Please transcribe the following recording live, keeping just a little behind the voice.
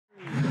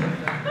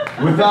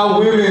Without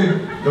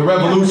women, the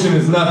revolution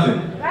is nothing.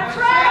 That's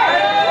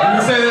right! Let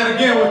me say that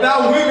again.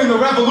 Without women, the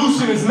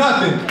revolution is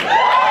nothing.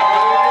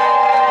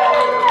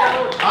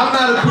 I'm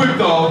not equipped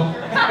though.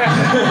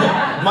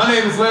 My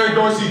name is Larry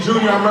Dorsey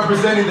Jr. I'm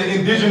representing the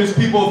indigenous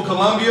people of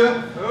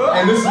Colombia.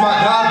 And this is my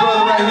god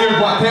brother right here,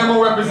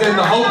 Guatemala, representing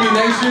the Hopi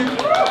Nation.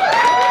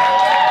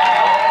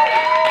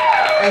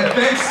 And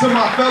thanks to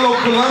my fellow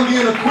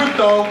Colombian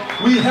equipto,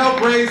 we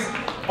helped raise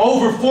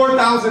over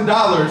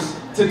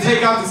 $4,000 to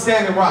take out the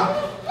Standing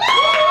Rock.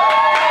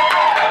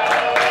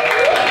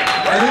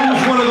 And it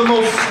was one of the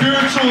most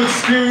spiritual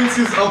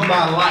experiences of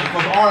my life,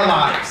 of our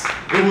lives.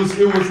 It was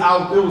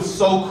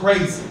so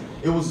crazy.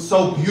 It was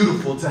so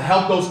beautiful to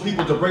help those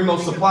people, to bring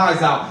those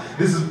supplies out.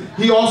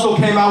 He also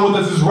came out with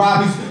us, this is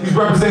Rob, he's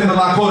representing the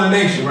Lakota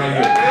Nation right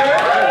here.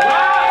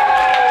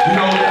 You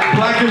know,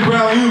 black and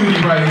brown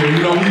unity right here,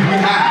 you know, we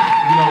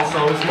have, you know,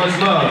 so it's much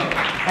love.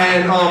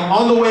 And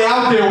on the way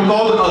out there with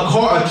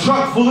a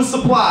truck full of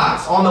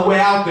supplies, on the way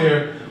out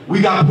there,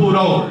 we got pulled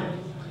over.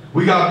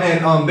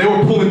 They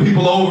were pulling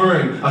people over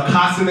and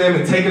accosting them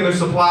and taking their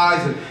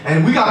supplies,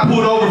 and we got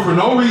pulled over for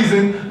no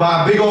reason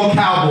by a big old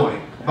cowboy,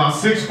 about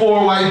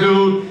 6'4" white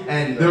dude,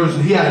 and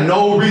he had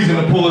no reason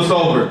to pull us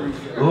over.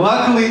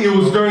 Luckily, it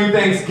was during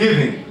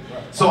Thanksgiving,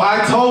 so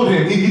I told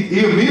him. He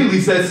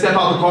immediately said, "Step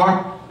out the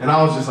car," and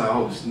I was just like,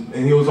 "Oh,"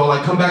 and he was all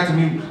like, come back with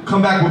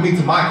me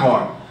to my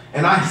car."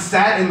 And I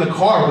sat in the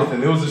car with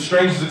him. It was the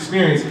strangest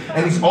experience.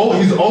 And he's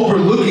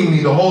overlooking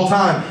me the whole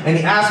time. And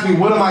he asked me,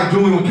 what am I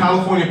doing with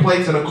California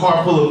plates in a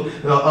car full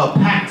of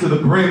packed to the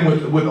brim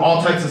with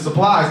all types of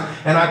supplies?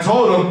 And I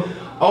told him,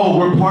 oh,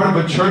 we're part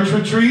of a church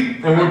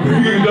retreat and we're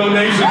bringing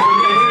donations for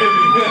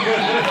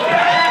Thanksgiving.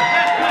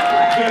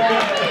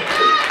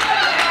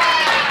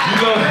 You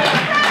know?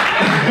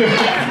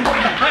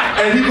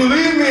 And he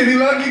believed me and he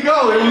let me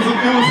go. It was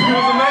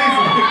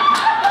amazing.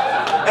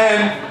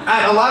 And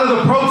at a lot of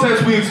the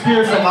protests, we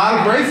experienced a lot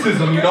of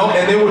racism, you know,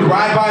 and they would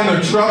ride by in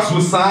their trucks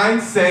with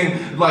signs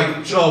saying,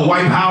 like,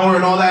 white power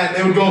and all that, and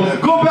they would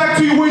go back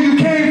to where you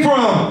came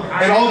from.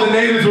 And all the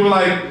natives were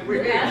like,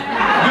 this is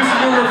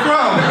where we're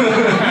from.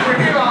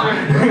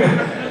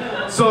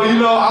 So, you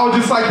know, I would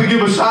just like to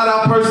give a shout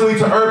out personally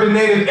to Urban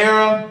Native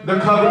Era.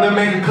 They're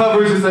making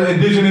covers. It's an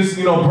indigenous,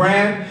 you know,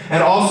 brand.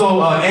 And also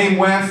AIM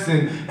West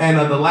and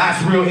the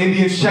Last Real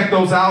Indians. Check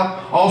those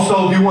out.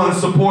 Also, if you want to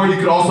support, you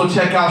could also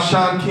check out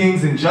Sean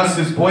King's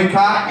Injustice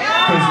Boycott.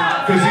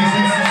 Because he's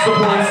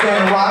supporting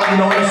Standing Rock, you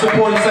know, and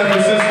supporting San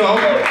Francisco.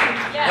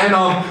 And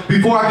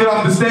before I get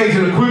off the stage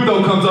and the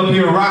crypto comes up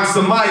here and rocks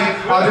the mic,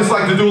 I'd just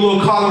like to do a little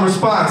call and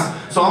response.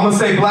 So I'm going to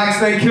say Black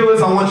Snake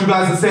Killers. I want you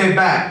guys to say it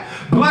back.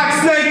 Black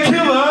Snake Killers!